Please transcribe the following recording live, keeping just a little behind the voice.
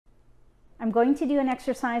I'm going to do an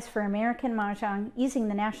exercise for American Mahjong using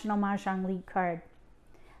the National Mahjong League card.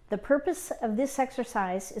 The purpose of this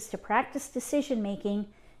exercise is to practice decision making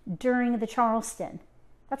during the Charleston.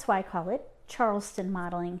 That's why I call it Charleston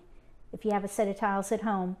Modeling. If you have a set of tiles at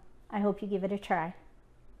home, I hope you give it a try.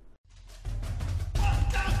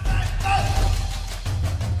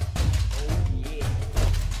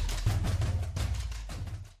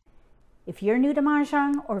 If you're new to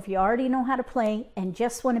Mahjong, or if you already know how to play and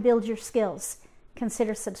just want to build your skills,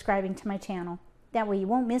 consider subscribing to my channel. That way you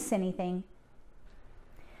won't miss anything.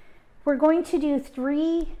 We're going to do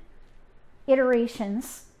 3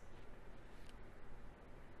 iterations.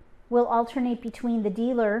 We'll alternate between the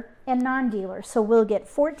dealer and non-dealer. So we'll get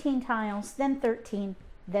 14 tiles, then 13,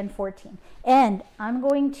 then 14. And I'm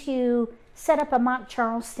going to set up a mock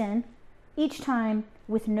Charleston each time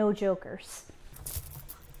with no jokers.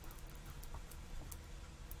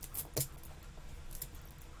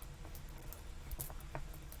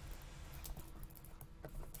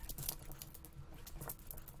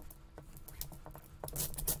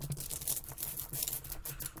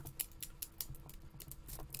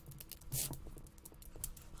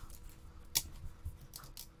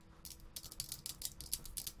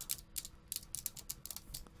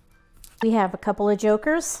 We have a couple of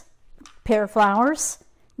jokers, pair of flowers,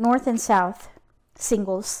 north and south,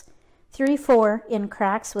 singles, 3, 4 in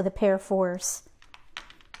cracks with a pair of 4s,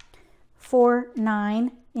 4,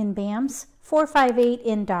 9 in bams, 4, 5, 8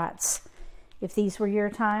 in dots. If these were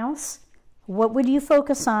your tiles, what would you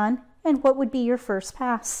focus on and what would be your first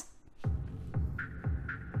pass?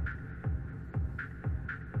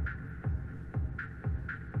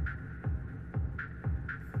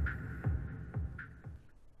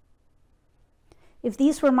 If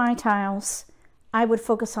these were my tiles, I would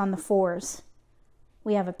focus on the 4s.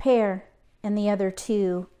 We have a pair and the other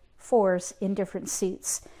 2 4s in different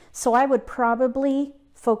suits. So I would probably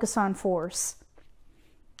focus on 4s.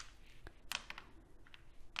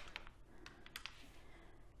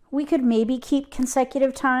 We could maybe keep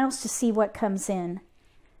consecutive tiles to see what comes in.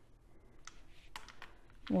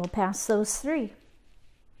 We'll pass those 3.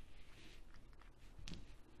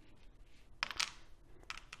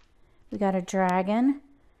 We got a dragon.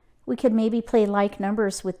 We could maybe play like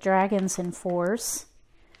numbers with dragons and 4s.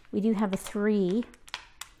 We do have a 3.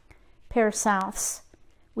 Pair of souths.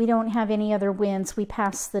 We don't have any other winds. We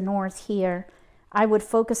pass the north here. I would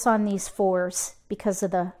focus on these 4s because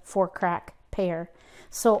of the 4 crack pair.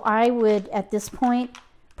 So I would, at this point,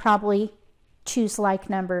 probably choose like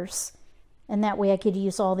numbers. And that way I could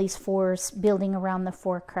use all these 4s building around the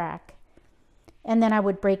 4 crack. And then I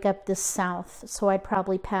would break up this south, so I'd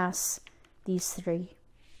probably pass these 3.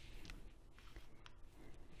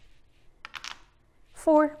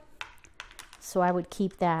 4, so I would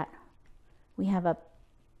keep that. We have a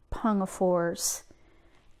pung of 4s.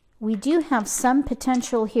 We do have some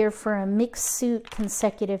potential here for a mixed suit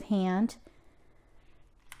consecutive hand.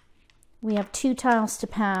 We have 2 tiles to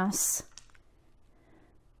pass.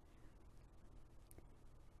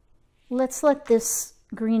 Let's let this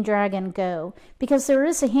green dragon go, because there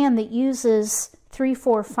is a hand that uses 3,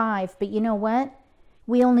 4, 5, but you know what?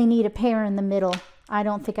 We only need a pair in the middle. I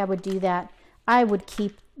don't think I would do that. I would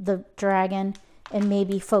keep the dragon and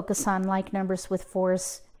maybe focus on like numbers with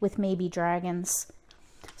 4s with maybe dragons.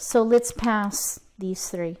 So let's pass these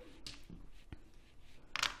 3.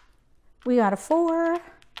 We got a 4,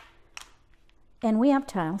 and we have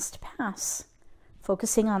tiles to pass,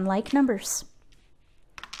 focusing on like numbers.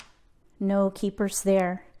 No keepers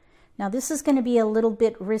there. Now this is going to be a little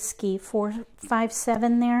bit risky, 4, 5,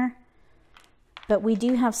 7 there, but we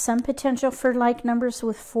do have some potential for like numbers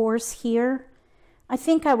with 4s here. I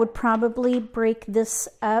think I would probably break this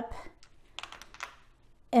up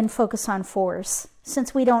and focus on 4s.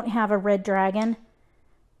 Since we don't have a red dragon,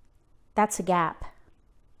 that's a gap.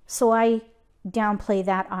 So I downplay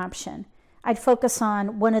that option. I'd focus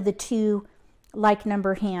on one of the 2 like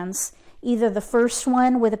number hands. Either the first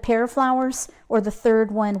one with a pair of flowers or the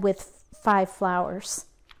third one with 5 flowers.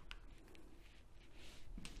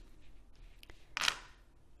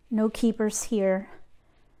 No keepers here.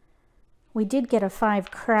 We did get a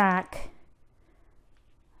 5 crack,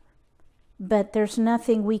 but there's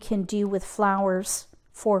nothing we can do with flowers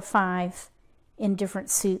 4, 5 in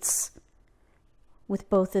different suits with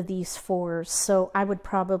both of these 4s. So I would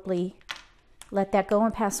probably let that go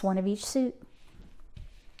and pass one of each suit.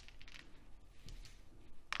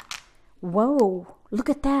 Whoa,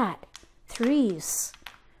 look at that. 3s.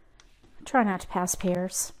 Try not to pass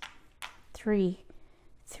pairs. 3,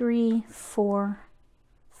 3, 4,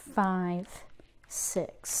 5,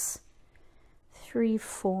 6. 3,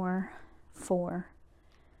 4, 4.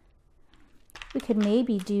 We could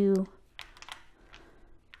maybe do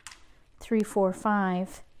 3, 4,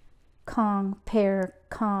 5, Kong, pair,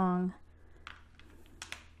 Kong.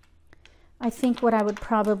 I think what I would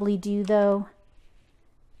probably do though,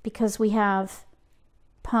 because we have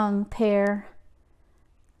Pung, pair,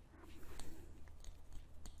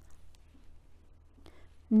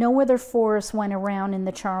 no other 4s went around in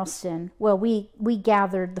the Charleston. Well, we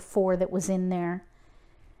gathered the 4 that was in there.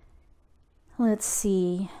 Let's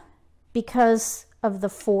see. Because of the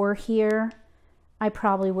 4 here, I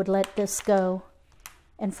probably would let this go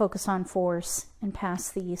and focus on 4s and pass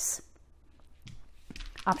these.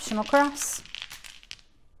 Optional cross.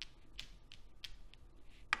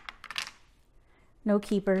 No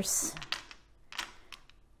keepers.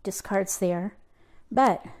 Discards there.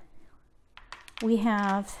 But we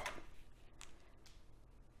have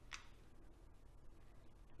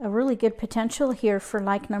a really good potential here for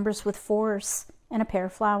like numbers with 4s and a pair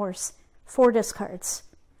of flowers. 4 discards.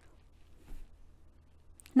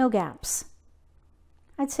 No gaps.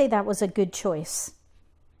 I'd say that was a good choice.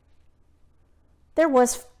 There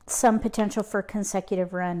was some potential for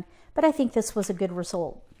consecutive run, but I think this was a good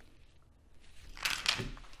result.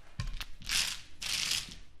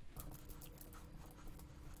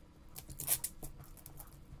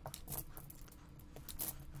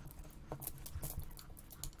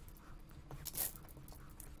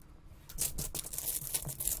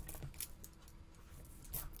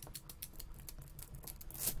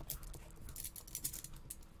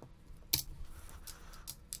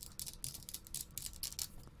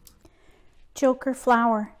 Joker,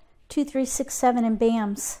 flower, 2, 3, 6, 7 and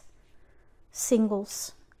bams,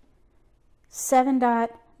 singles, 7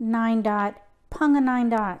 dot, 9 dot, Pung a 9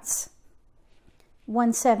 dots,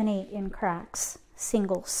 1, 7, 8 in cracks,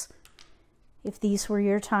 singles. If these were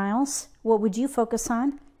your tiles, what would you focus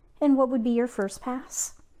on and what would be your first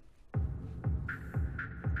pass?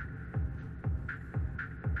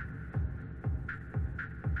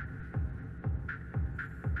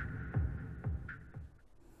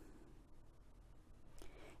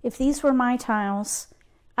 If these were my tiles,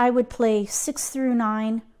 I would play 6 through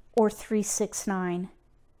 9 or 3, 6, 9.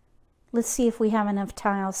 Let's see if we have enough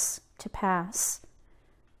tiles to pass.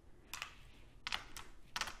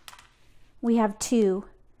 We have 2,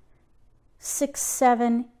 6,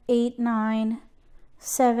 7, 8, 9,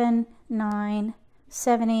 7, 9,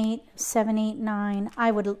 7, 8, 7, 8, 9. I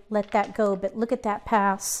would let that go, but look at that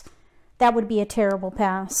pass. That would be a terrible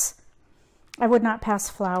pass. I would not pass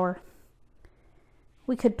flower.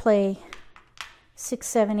 We could play 6,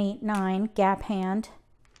 7, 8, 9, gap hand.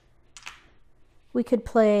 We could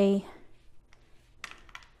play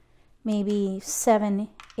maybe 7,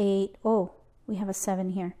 8, oh, we have a 7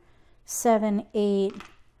 here. 7, 8,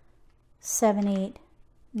 7, 8,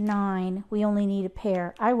 9. We only need a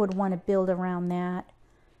pair. I would want to build around that.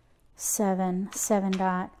 7, 7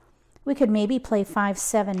 dot. We could maybe play 5,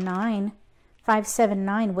 7, 9. 5, 7,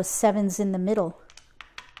 9 with 7s in the middle.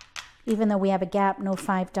 Even though we have a gap, no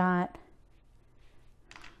 5 dot.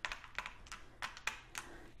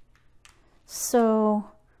 So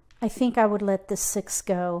I think I would let the 6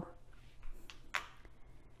 go.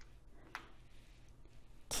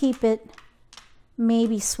 Keep it,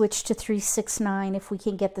 maybe switch to 3, 6, 9 if we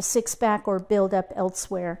can get the 6 back or build up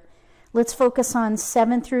elsewhere. Let's focus on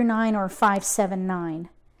 7 through 9 or 5, 7, 9.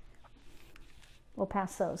 We'll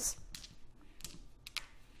pass those.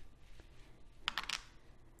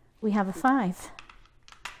 We have a 5.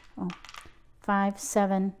 Oh, 5,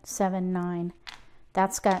 7, 7, 9.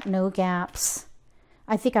 That's got no gaps.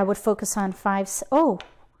 I think I would focus on 5. Oh,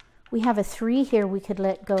 we have a 3 here we could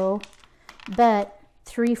let go. But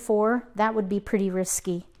 3, 4, that would be pretty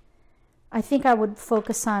risky. I think I would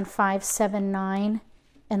focus on 5, 7, 9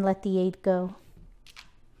 and let the 8 go.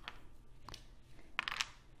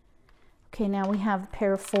 Okay, now we have a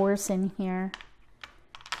pair of 4s in here.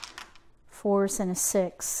 4s and a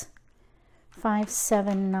 6. 5,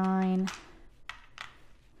 7, 9.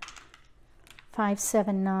 5,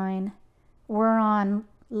 7, 9. We're on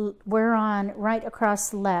right across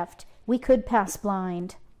the left. We could pass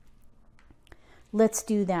blind. Let's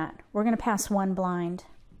do that. We're going to pass 1 blind.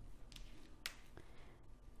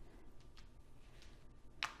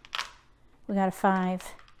 We got a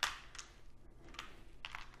 5.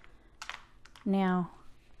 Now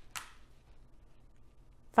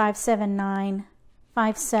 5, 7, 9,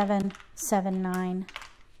 5, 7, 7, 9,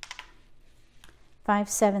 5,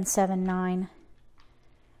 7, 7, 9.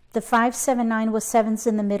 The 5, 7, 9 with 7s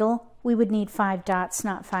in the middle, we would need 5 dots,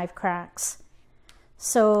 not 5 cracks.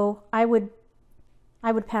 So I would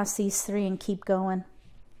pass these 3 and keep going.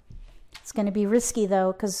 It's going to be risky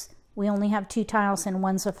though, because we only have 2 tiles and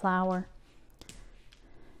 1's a flower.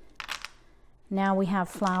 Now we have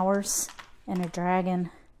flowers and a dragon.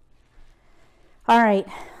 All right,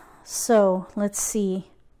 so let's see.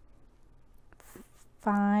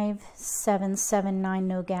 5, 7, 7, 9,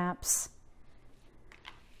 no gaps.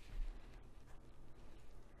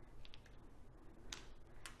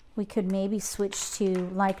 We could maybe switch to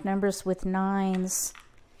like numbers with 9s,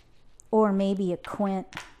 or maybe a quint.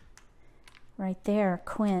 Right there,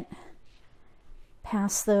 quint.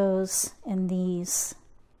 Pass those and these.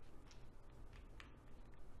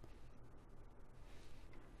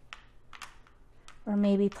 Or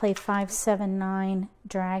maybe play 5, 7, 9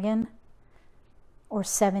 dragon, or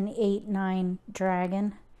 7, 8, 9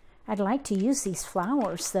 dragon. I'd like to use these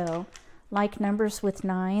flowers though, like numbers with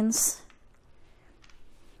 9s.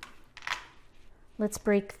 Let's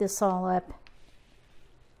break this all up.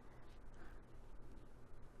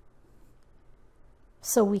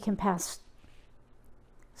 So we can pass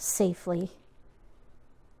safely.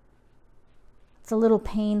 It's a little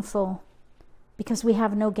painful because we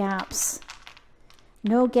have no gaps.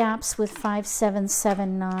 No gaps with 5, 7,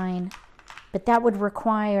 7, 9. But that would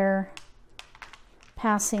require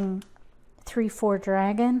passing 3, 4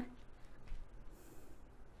 dragon.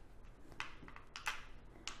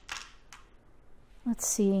 Let's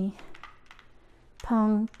see.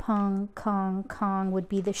 Pung, pung, kong, kong would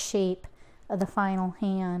be the shape of the final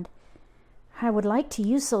hand. I would like to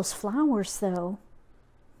use those flowers though.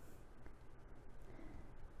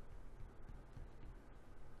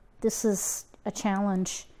 This is a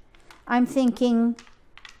challenge. I'm thinking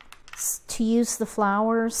to use the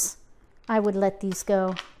flowers, I would let these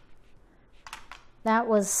go. That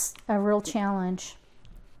was a real challenge.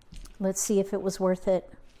 Let's see if it was worth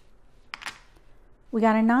it. We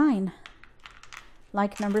got a 9.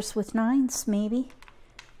 Like numbers with 9s, maybe.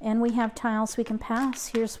 And we have tiles we can pass.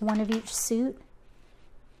 Here's one of each suit.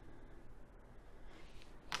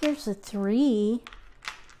 Here's a 3.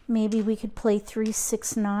 Maybe we could play 3,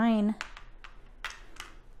 6, 9.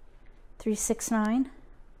 3, 6, 9.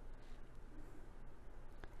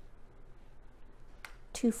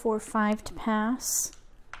 2, 4, 5 to pass.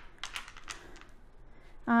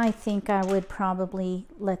 I think I would probably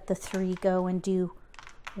let the 3 go and do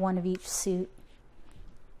one of each suit.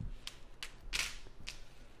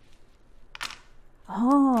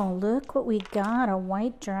 Oh, look what we got, a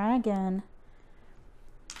white dragon.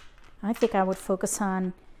 I think I would focus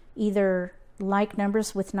on either like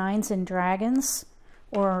numbers with 9s and dragons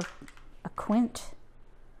or a quint.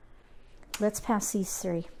 Let's pass these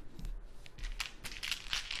 3.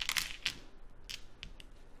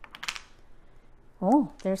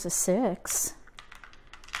 Oh, there's a 6.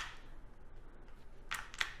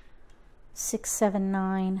 6, 7,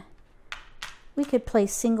 9. We could play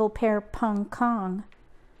single pair pung kong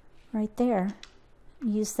right there.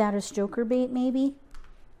 Use that as joker bait maybe.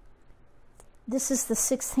 This is the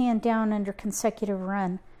 6th hand down under consecutive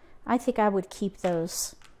run. I think I would keep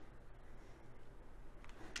those.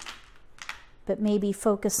 But maybe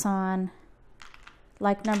focus on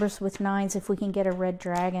like numbers with 9s if we can get a red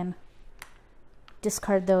dragon.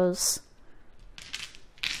 Discard those.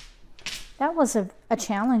 That was a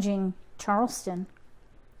challenging Charleston.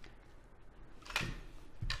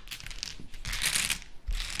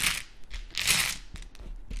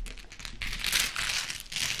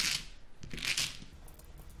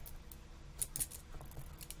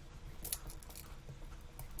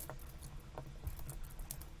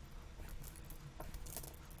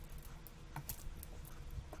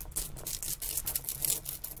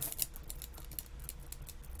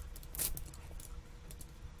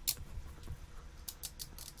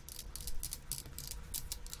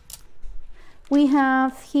 We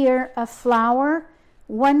have here a flower,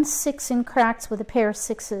 1, 6 in cracks with a pair of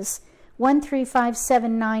 6s, 1, 3, 5,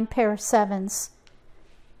 7, 9 pair of 7s.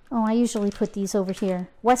 Oh, I usually put these over here,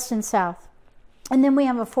 west and south. And then we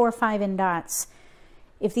have a 4, 5 in dots.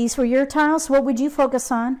 If these were your tiles, what would you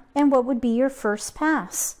focus on? And what would be your first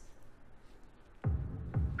pass?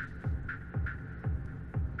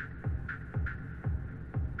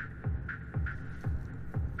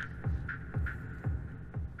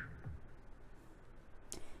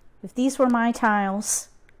 If these were my tiles,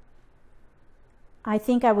 I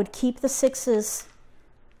think I would keep the 6s,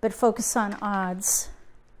 but focus on odds.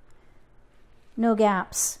 No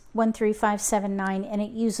gaps, 1, 3, 5, 7, 9, and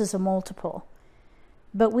it uses a multiple.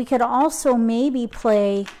 But we could also maybe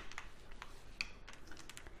play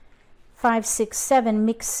 5, 6, 7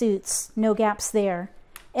 mixed suits, no gaps there.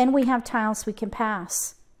 And we have tiles we can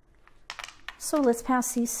pass. So let's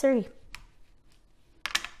pass these 3.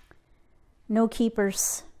 No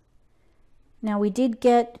keepers. Now we did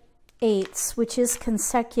get 8s, which is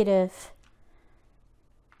consecutive.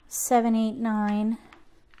 7, 8, 9.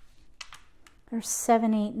 There's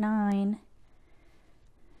 7, 8, 9.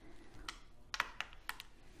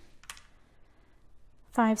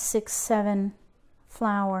 Five, 6, 7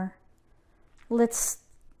 flower.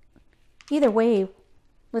 Either way,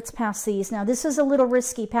 let's pass these. Now this is a little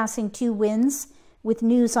risky, passing 2 wins with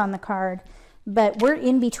news on the card, but we're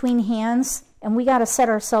in between hands and we got to set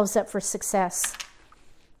ourselves up for success.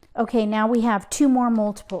 Okay, now we have 2 more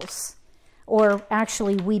multiples, or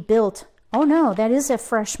actually we built, oh no, that is a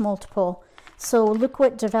fresh multiple. So look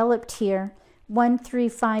what developed here. 1, 3,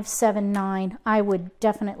 5, 7, 9. I would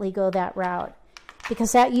definitely go that route,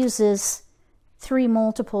 because that uses 3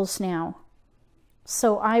 multiples now.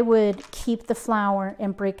 So I would keep the flower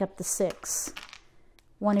and break up the 6.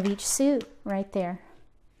 1 of each suit right there.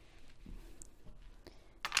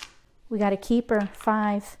 We got a keeper,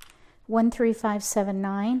 5. 1, 3, 5, 7,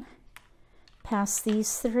 9. Pass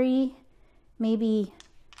these 3. Maybe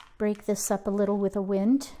break this up a little with a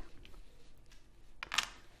wind.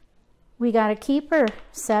 We got a keeper,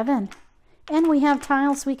 7. And we have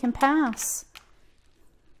tiles we can pass.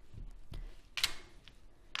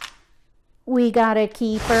 We got a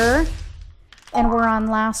keeper, and we're on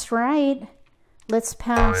last right. Let's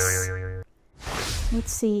pass.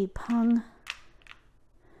 Let's see, Pung.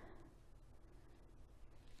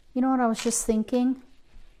 You know what I was just thinking?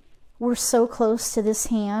 We're so close to this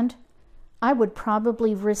hand, I would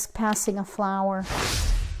probably risk passing a flower.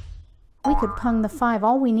 We could Pung the 5.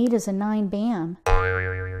 All we need is a 9 bam.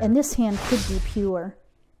 And this hand could be pure.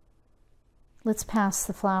 Let's pass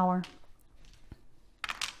the flower.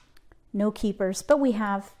 No keepers, but we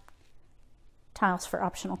have tiles for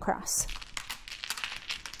optional cross.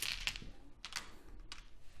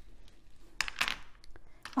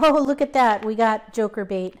 Oh, look at that. We got joker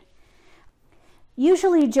bait.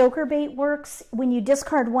 Usually joker bait works when you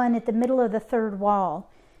discard 1 at the middle of the 3rd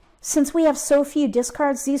wall. Since we have so few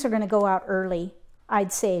discards, these are going to go out early,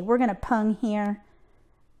 I'd say. We're going to Pung here,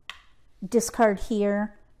 discard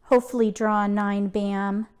here, hopefully draw a 9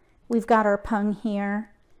 bam. We've got our Pung here.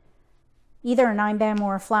 Either a 9 bam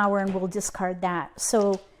or a flower, and we'll discard that.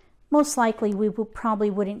 So most likely we probably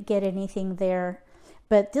wouldn't get anything there.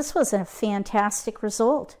 But this was a fantastic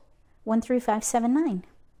result. 1, 3, 5, 7, 9.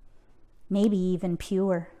 Maybe even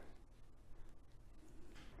pure.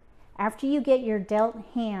 After you get your dealt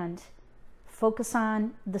hand, focus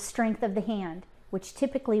on the strength of the hand, which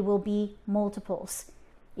typically will be multiples.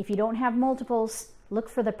 If you don't have multiples, look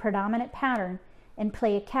for the predominant pattern and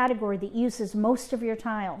play a category that uses most of your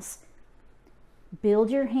tiles.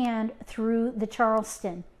 Build your hand through the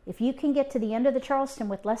Charleston. If you can get to the end of the Charleston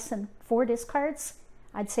with less than 4 discards,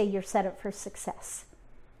 I'd say you're set up for success.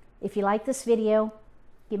 If you like this video,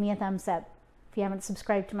 give me a thumbs up. If you haven't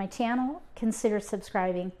subscribed to my channel, consider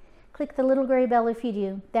subscribing. Click the little gray bell if you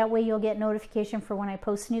do. That way you'll get notification for when I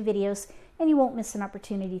post new videos, and you won't miss an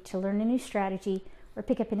opportunity to learn a new strategy or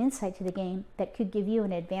pick up an insight to the game that could give you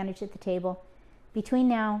an advantage at the table. Between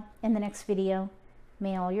now and the next video,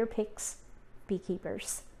 may all your picks be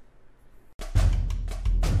keepers.